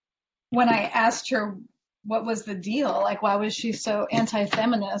when I asked her what was the deal, like why was she so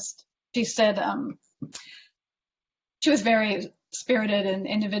anti-feminist, she said she was very spirited and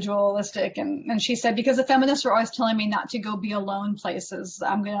individualistic, and she said, because the feminists are always telling me not to go be alone places,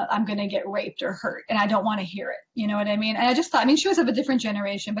 I'm gonna get raped or hurt, and I don't want to hear it. You know what I mean? And I just thought, she was of a different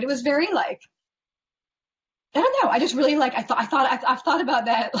generation, but it was very like, I don't know. I just really like, I've thought about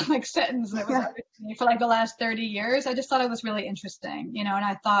that like sentence that was for like the last 30 years. I just thought it was really interesting, and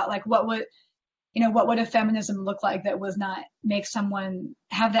I thought like, what would a feminism look like that was not make someone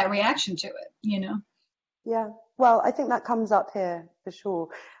have that reaction to it, Yeah. Well, I think that comes up here for sure.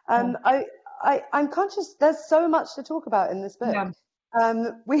 I'm conscious there's so much to talk about in this book. Yeah.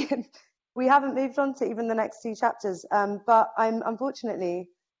 We haven't moved on to even the next 2 chapters, but unfortunately,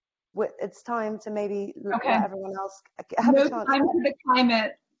 it's time to maybe let everyone else have a chance. No time for the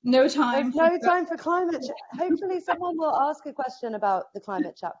climate. No time. There's no time for climate. Hopefully someone will ask a question about the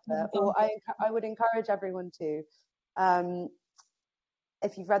climate chapter, or I would encourage everyone to.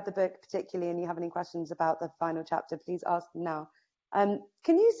 If you've read the book particularly and you have any questions about the final chapter, please ask them now. Can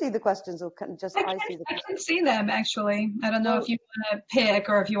you see the questions, or can just I see the questions? I can see them, actually. I don't know if you want to pick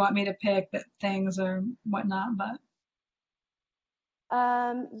or if you want me to pick things or whatnot, but.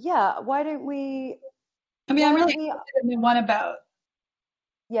 Yeah, why don't we? I'm really interested in the one about.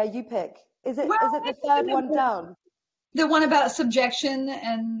 Yeah, you pick. Is it the third one down? The one about subjection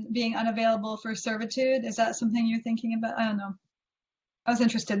and being unavailable for servitude. Is that something you're thinking about? I don't know. I was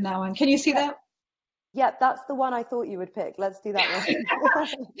interested in that one. Can you see that? Yeah, that's the one I thought you would pick. Let's do that one.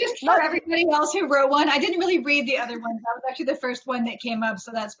 Just for everybody else who wrote one. I didn't really read the other ones. That was actually the first one that came up,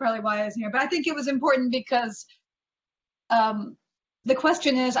 so that's probably why I was here. But I think it was important because the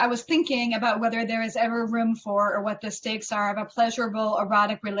question is, I was thinking about whether there is ever room for, or what the stakes are of, a pleasurable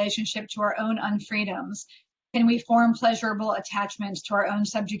erotic relationship to our own unfreedoms. Can we form pleasurable attachments to our own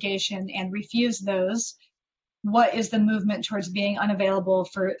subjugation and refuse those? What is the movement towards being unavailable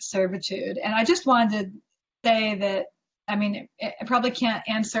for servitude? And I just wanted to say that, I probably can't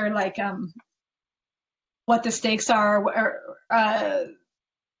answer like what the stakes are,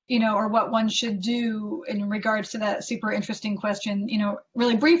 or what one should do in regards to that super interesting question,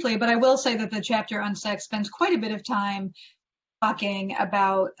 really briefly. But I will say that the chapter on sex spends quite a bit of time talking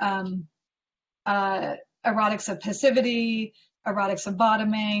about erotics of passivity, erotics of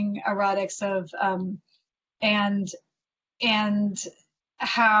bottoming, erotics of and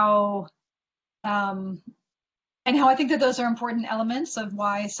how and how I think that those are important elements of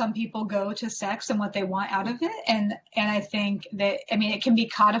why some people go to sex and what they want out of it. And I think that, I mean, it can be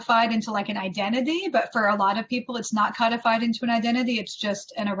codified into like an identity, but for a lot of people, it's not codified into an identity. It's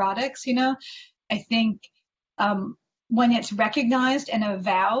just an erotics, you know. I think when it's recognized and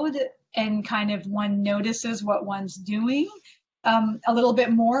avowed and kind of one notices what one's doing a little bit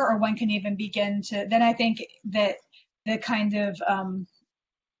more, or one can even begin to, then I think that the kind of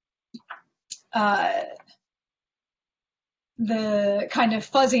the kind of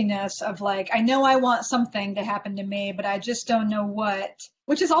fuzziness of like, I know I want something to happen to me, but I just don't know what,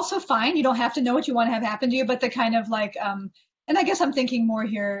 which is also fine. You don't have to know what you want to have happen to you, but the kind of like, and I guess I'm thinking more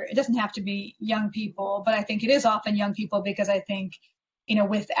here, it doesn't have to be young people, but I think it is often young people, because I think, you know,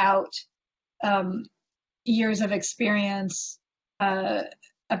 without years of experience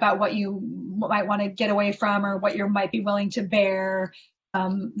about what you might want to get away from, or what you might be willing to bear,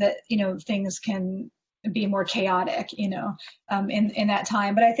 that, you know, things can be more chaotic, you know, in that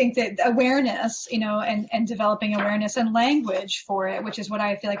time. But I think that awareness, you know, and developing awareness and language for it, which is what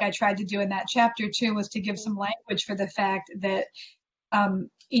I feel like I tried to do in that chapter too, was to give some language for the fact that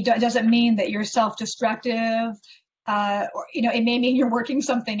it doesn't mean that you're self-destructive, or, you know, it may mean you're working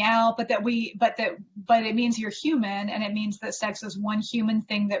something out, but it means you're human, and it means that sex is one human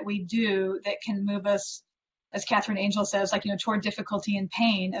thing that we do that can move us, as Catherine Angel says, like, you know, toward difficulty and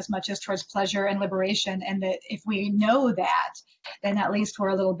pain as much as towards pleasure and liberation. And that if we know that, then at least we're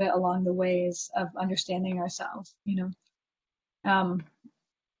a little bit along the ways of understanding ourselves, you know.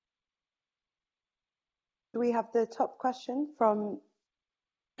 Do we have the top question from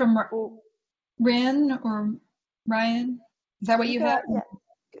Rin or Ryan? Is that what you have?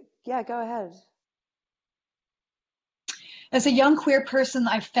 Yeah, go ahead. As a young queer person,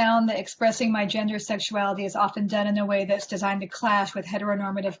 I've found that expressing my gender sexuality is often done in a way that's designed to clash with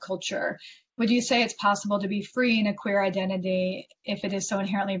heteronormative culture. Would you say it's possible to be free in a queer identity if it is so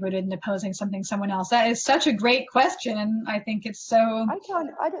inherently rooted in opposing someone else? That is such a great question, and I think it's so. I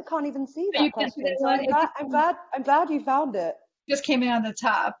can't even see that question. So I'm glad you found it. Just came in on the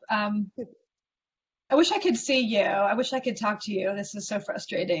top. I wish I could see you. I wish I could talk to you. This is so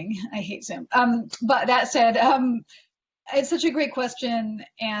frustrating. I hate Zoom. But that said, it's such a great question,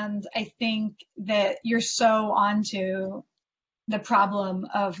 and I think that you're so onto the problem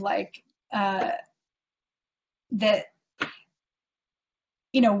of like that,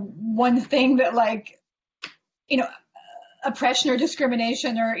 you know, one thing that like, you know, oppression or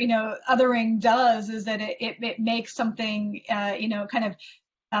discrimination or, you know, othering does is that it makes something, you know, kind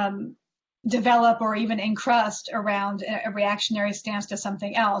of develop or even encrust around a reactionary stance to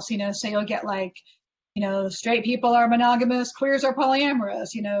something else, you know. So you'll get like, you know, straight people are monogamous, queers are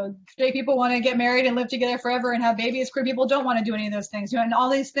polyamorous, you know, straight people want to get married and live together forever and have babies, queer people don't want to do any of those things, you know, and all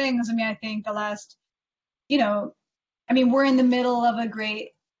these things. I mean, I think the last, you know, I mean, we're in the middle of a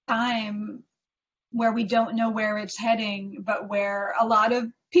great time where we don't know where it's heading, but where a lot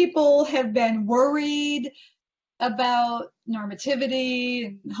of people have been worried about normativity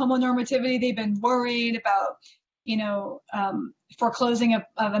and homonormativity. They've been worried about, you know, foreclosing of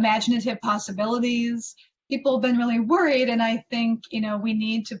imaginative possibilities. People have been really worried, and I think, you know, we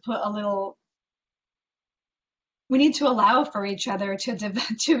need to allow for each other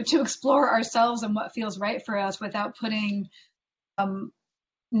to explore ourselves and what feels right for us without putting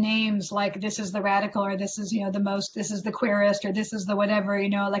names like this is the radical, or this is, you know, this is the queerest, or this is the whatever, you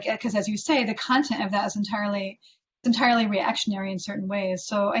know, like, because as you say, the content of that is entirely reactionary in certain ways.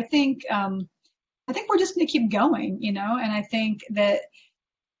 So I think we're just going to keep going, you know, and I think that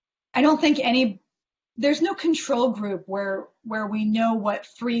I don't think there's no control group where we know what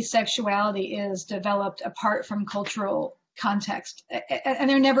free sexuality is developed apart from cultural context. And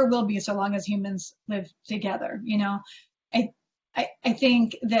there never will be so long as humans live together, you know. I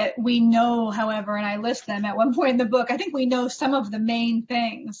think that we know, however, and I list them at one point in the book, I think we know some of the main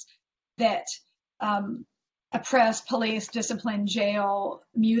things that oppress, police, discipline, jail,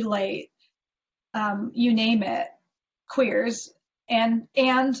 mutilate, you name it, queers, and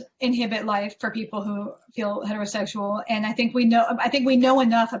inhibit life for people who feel heterosexual. And I think we know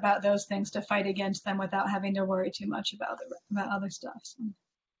enough about those things to fight against them without having to worry too much about other stuff. So.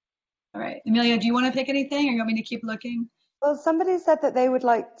 All right, Amelia, do you want to pick anything, or you want me to keep looking? Well, somebody said that they would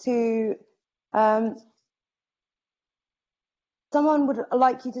like to. Someone would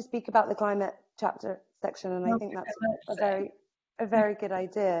like you to speak about the climate chapter section, and I think that's a very good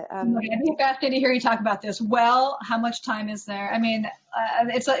idea. I'd be fascinated to hear you talk about this. Well, how much time is there? I mean,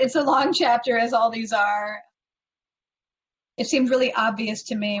 it's a long chapter, as all these are. It seemed really obvious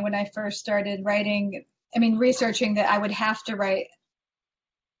to me when I first started writing, researching, that I would have to write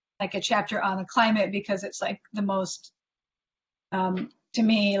like a chapter on the climate because it's like the most, to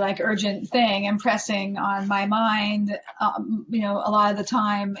me, like urgent thing and pressing on my mind, you know, a lot of the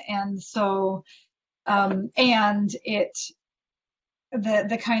time. And so, and it,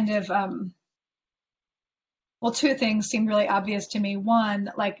 the kind of, well, two things seemed really obvious to me.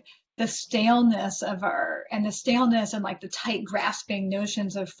 One, like the staleness of the staleness and like the tight grasping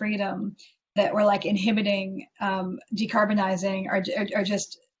notions of freedom that were like inhibiting decarbonizing are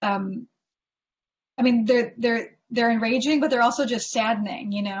just, I mean, they're enraging, but they're also just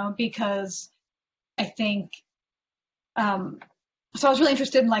saddening, you know, because I think, so I was really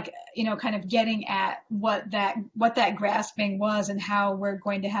interested in like, you know, kind of getting at what that grasping was and how we're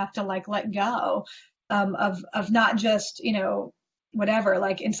going to have to like let go of not just, you know, whatever,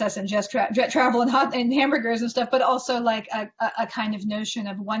 like incessant jet travel and hamburgers and stuff, but also like a kind of notion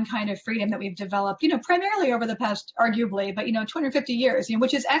of one kind of freedom that we've developed, you know, primarily over the past, arguably, but, you know, 250 years, you know,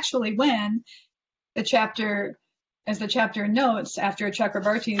 which is actually when the chapter, as the chapter notes, after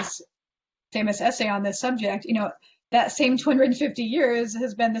Chakrabarty's famous essay on this subject, you know, that same 250 years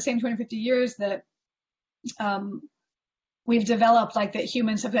has been the same 250 years that we've developed, like that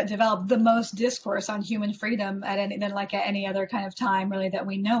humans have developed the most discourse on human freedom at any other kind of time really that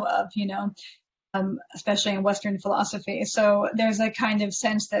we know of, you know, especially in Western philosophy. So there's a kind of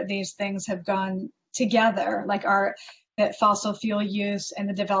sense that these things have gone together, like that fossil fuel use and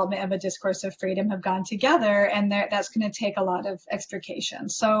the development of a discourse of freedom have gone together, and that's going to take a lot of extrication.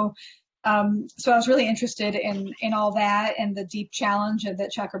 So I was really interested in all that and the deep challenge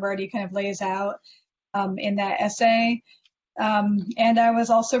that Chakrabarty kind of lays out in that essay. And I was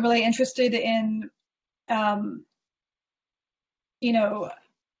also really interested in, you know,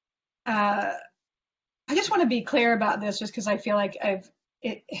 I just want to be clear about this just because I feel like I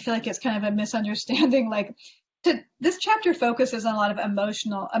feel like it's kind of a misunderstanding. Like this chapter focuses on a lot of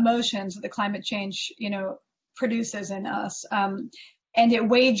emotions that the climate change, you know, produces in us. And it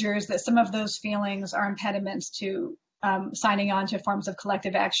wagers that some of those feelings are impediments to signing on to forms of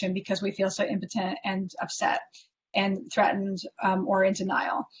collective action because we feel so impotent and upset and threatened or in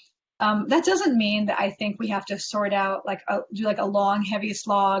denial. That doesn't mean that I think we have to sort out do a long, heavy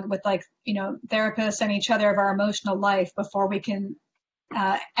slog with like, you know, therapists and each other of our emotional life before we can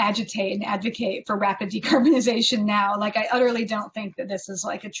agitate and advocate for rapid decarbonization now. Like, I utterly don't think that this is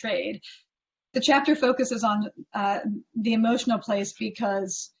like a trade. The chapter focuses on the emotional place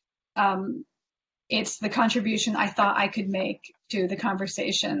because it's the contribution I thought I could make to the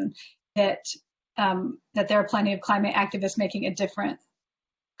conversation that there are plenty of climate activists making a different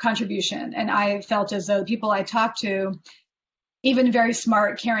contribution. And I felt as though the people I talked to, even very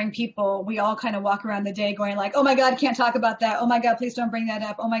smart, caring people, we all kind of walk around the day going like, oh my God, can't talk about that. Oh my God, please don't bring that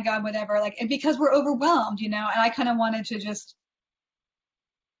up. Oh my God, whatever. Like, and because we're overwhelmed, you know, and I kind of wanted to just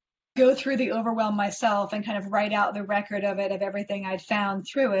go through the overwhelm myself and kind of write out the record of it, of everything I'd found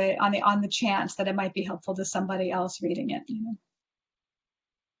through it on the chance that it might be helpful to somebody else reading it, you know.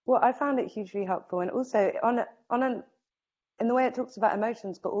 Well, I found it hugely helpful, and also in the way it talks about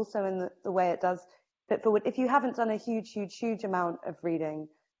emotions, but also in the way it does put forward. If you haven't done a huge amount of reading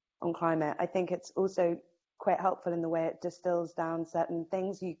on climate, I think it's also quite helpful in the way it distills down certain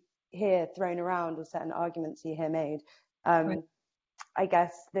things you hear thrown around or certain arguments you hear made. Right. I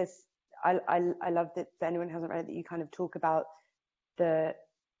guess I love that for anyone who hasn't read it, that you kind of talk about the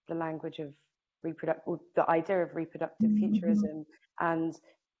language of or the idea of reproductive futurism. And,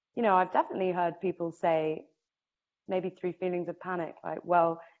 you know, I've definitely heard people say, maybe through feelings of panic, like,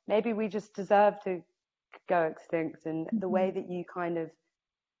 well, maybe we just deserve to go extinct. And the way that you kind of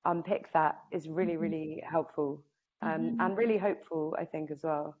unpick that is really, really helpful and really hopeful, I think, as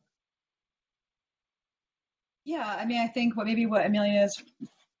well. Yeah, I mean, I think what Amelia is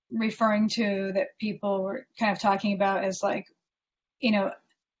referring to that people were kind of talking about is like, you know,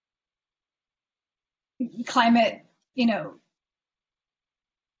 climate, you know,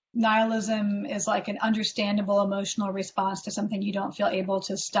 nihilism is like an understandable emotional response to something you don't feel able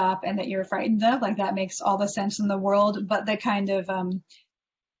to stop and that you're frightened of. Like, that makes all the sense in the world. But the kind of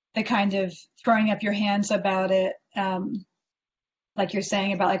throwing up your hands about it, like you're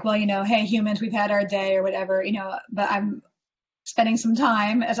saying about like, well, you know, hey, humans, we've had our day or whatever, you know, but I'm spending some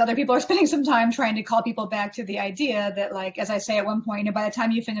time, as other people are spending some time, trying to call people back to the idea that, like, as I say at one point, you know, by the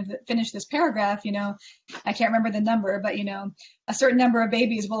time you finish this paragraph, you know, I can't remember the number, but, you know, a certain number of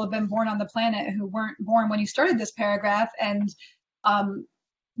babies will have been born on the planet who weren't born when you started this paragraph, and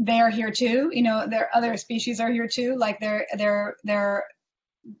they are here too. You know, their other species are here too. Like, their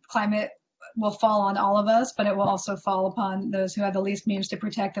climate will fall on all of us, but it will also fall upon those who have the least means to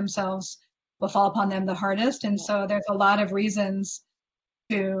protect themselves, will fall upon them the hardest. And so there's a lot of reasons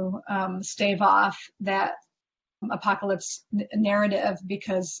to stave off that apocalypse narrative,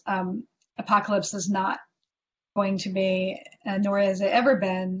 because apocalypse is not going to be, nor has it ever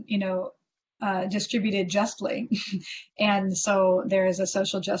been, distributed justly. And so there is a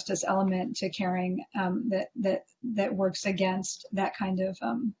social justice element to caring that works against that kind of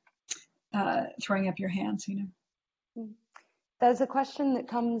throwing up your hands. There's a question that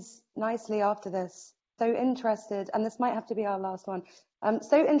comes nicely after this. So interested, and this might have to be our last one.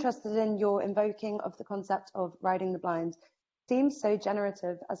 So interested in your invoking of the concept of riding the blind. Seems so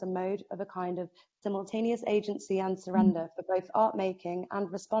generative as a mode of a kind of simultaneous agency and surrender for both art making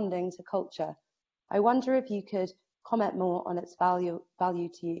and responding to culture. I wonder if you could comment more on its value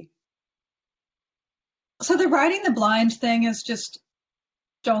to you. So the riding the blind thing is just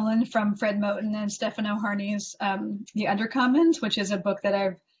stolen from Fred Moten and Stefano Harney's The Undercommons, which is a book that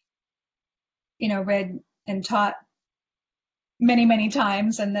I've read and taught many, many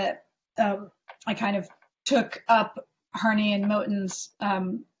times, and that I kind of took up Harney and Moten's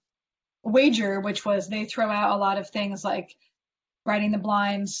wager, which was they throw out a lot of things like riding the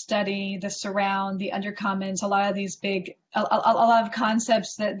blind, study, the surround, the undercommons, a lot of these big, a lot of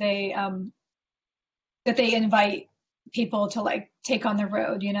concepts that they invite people to like take on the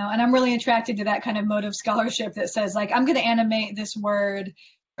road, and I'm really attracted to that kind of mode of scholarship that says like, I'm going to animate this word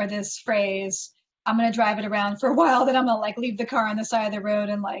or this phrase, I'm going to drive it around for a while, then I'm going to like leave the car on the side of the road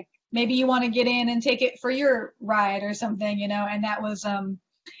and like, maybe you want to get in and take it for your ride or something, and that was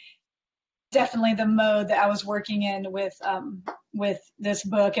definitely the mode that I was working in with this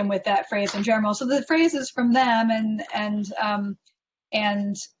book and with that phrase in general. So the phrase is from them, and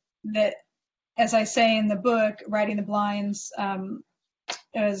that, as I say in the book, Riding the Blinds,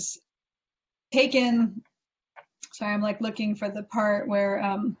 is taken. Sorry, I'm like looking for the part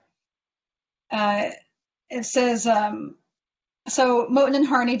where it says. So Moten and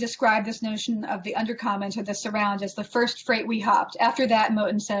Harney describe this notion of the undercommons or the surround as the first freight we hopped. After that,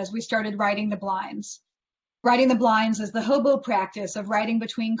 Moten says, we started riding the blinds. Riding the blinds is the hobo practice of riding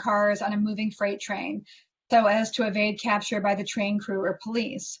between cars on a moving freight train so as to evade capture by the train crew or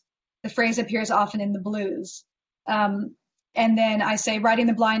police. The phrase appears often in the blues. And then I say riding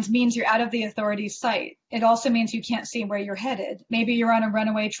the blinds means you're out of the authorities' sight. It also means you can't see where you're headed. Maybe you're on a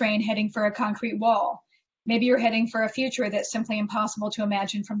runaway train heading for a concrete wall. Maybe you're heading for a future that's simply impossible to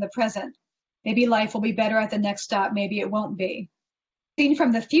imagine from the present. Maybe life will be better at the next stop. Maybe it won't be. Seen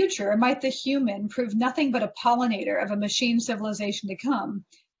from the future, might the human prove nothing but a pollinator of a machine civilization to come?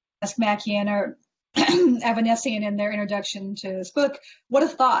 Asked Mackian or Avanesian in their introduction to this book. What a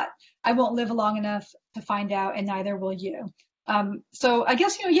thought. I won't live long enough to find out, and neither will you. So I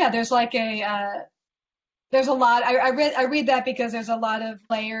guess, there's like there's a lot. I read that because there's a lot of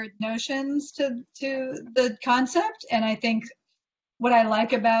layered notions to the concept, and I think what I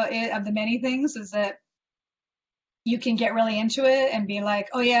like about it, of the many things, is that you can get really into it and be like,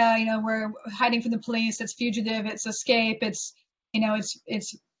 oh yeah, we're hiding from the police. It's fugitive. It's escape. It's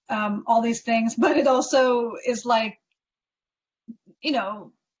it's all these things, but it also is like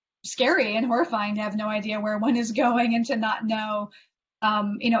scary and horrifying to have no idea where one is going and to not know.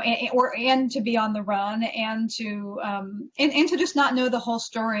 And to be on the run, and to just not know the whole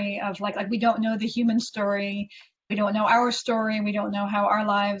story of like we don't know the human story, we don't know our story, we don't know how our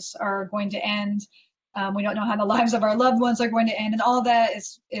lives are going to end, we don't know how the lives of our loved ones are going to end, and all of that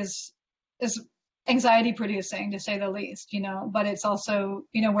is anxiety producing, to say the least, but it's also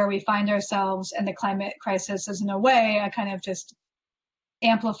where we find ourselves, and the climate crisis is in a way a kind of just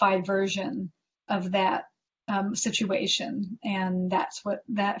amplified version of that situation, and that's what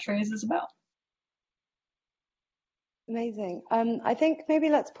that phrase is about. Amazing. I think maybe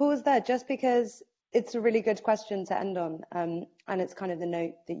let's pause there, just because it's a really good question to end on, and it's kind of the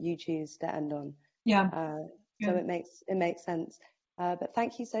note that you choose to end on. Yeah. So it makes sense. But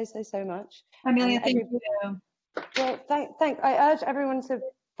thank you so much. Amelia, thank you. Well, thank. I urge everyone to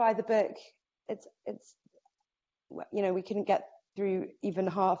buy the book. It's we couldn't get through even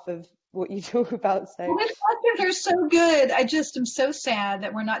half of what you talk about. So well, the chapters are so good. I just am so sad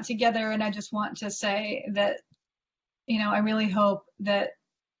that we're not together, and I just want to say that I really hope that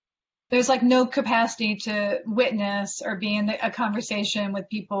there's like no capacity to witness or be in a conversation with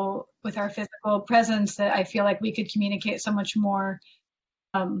people with our physical presence, that I feel like we could communicate so much more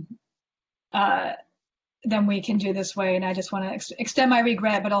than we can do this way. And I just want to extend my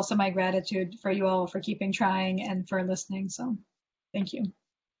regret, but also my gratitude for you all for keeping trying and for listening. So thank you.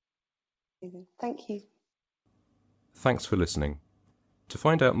 Thank you. Thanks for listening. To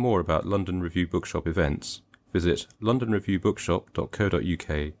find out more about London Review Bookshop events, visit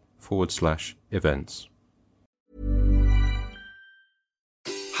londonreviewbookshop.co.uk/events.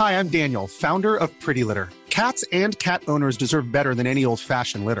 Hi, I'm Daniel, founder of Pretty Litter. Cats and cat owners deserve better than any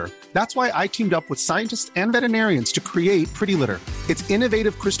old-fashioned litter. That's why I teamed up with scientists and veterinarians to create Pretty Litter. Its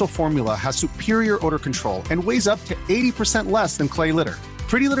innovative crystal formula has superior odor control and weighs up to 80% less than clay litter.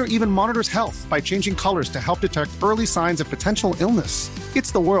 Pretty Litter even monitors health by changing colors to help detect early signs of potential illness.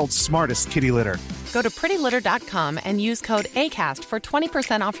 It's the world's smartest kitty litter. Go to prettylitter.com and use code ACAST for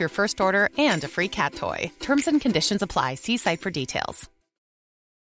 20% off your first order and a free cat toy. Terms and conditions apply. See site for details.